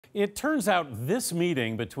It turns out this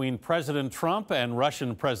meeting between President Trump and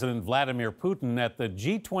Russian President Vladimir Putin at the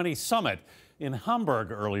G20 summit in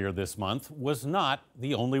Hamburg earlier this month was not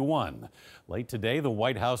the only one. Late today, the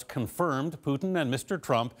White House confirmed Putin and Mr.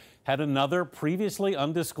 Trump had another previously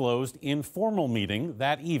undisclosed informal meeting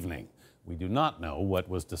that evening. We do not know what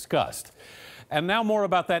was discussed. And now more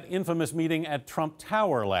about that infamous meeting at Trump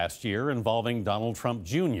Tower last year involving Donald Trump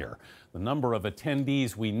Jr. The number of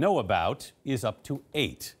attendees we know about is up to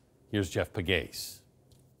 8. Here's Jeff Pegues.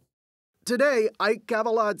 Today, Ike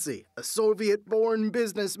Kaveladze, a Soviet-born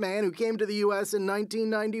businessman who came to the U.S. in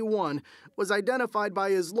 1991, was identified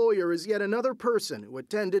by his lawyer as yet another person who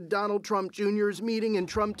attended Donald Trump Jr.'s meeting in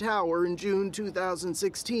Trump Tower in June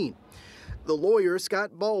 2016. The lawyer,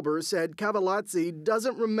 Scott Balber, said Kaveladze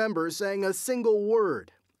doesn't remember saying a single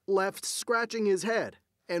word, left scratching his head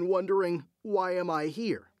and wondering, why am I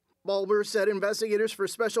here? Balber said investigators for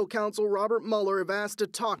special counsel Robert Mueller have asked to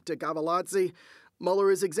talk to Kaveladze.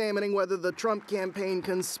 Mueller is examining whether the Trump campaign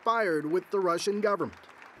conspired with the Russian government.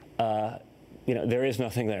 There is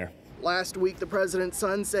nothing there. Last week, the president's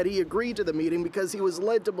son said he agreed to the meeting because he was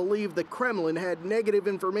led to believe the Kremlin had negative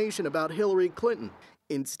information about Hillary Clinton.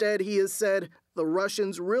 Instead, he has said the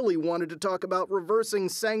Russians really wanted to talk about reversing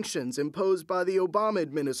sanctions imposed by the Obama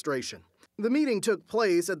administration. The meeting took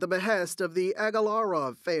place at the behest of the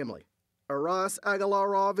Agalarov family. Aras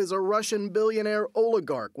Agalarov is a Russian billionaire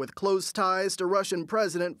oligarch with close ties to Russian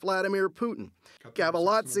President Vladimir Putin.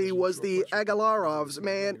 Kaveladze was the Agalarovs'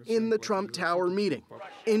 man in the Trump Tower meeting.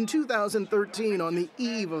 In 2013, on the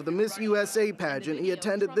eve of the Miss USA pageant, he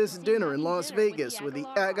attended this dinner in Las Vegas with the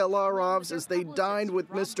Agalarovs as they dined with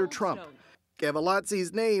Mr. Trump.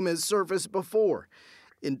 Kaveladze's name has surfaced before.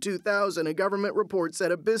 In 2000, a government report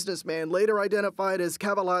said a businessman later identified as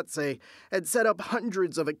Kaveladze had set up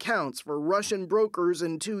hundreds of accounts for Russian brokers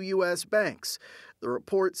in 2 U.S. banks. The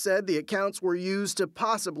report said the accounts were used to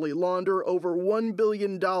possibly launder over $1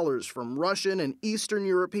 billion from Russian and Eastern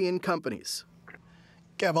European companies.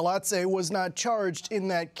 Kaveladze was not charged in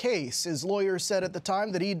that case. His lawyer said at the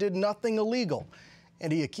time that he did nothing illegal,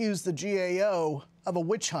 and he accused the GAO of a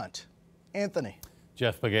witch hunt. Anthony.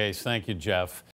 Jeff Pegues, thank you, Jeff.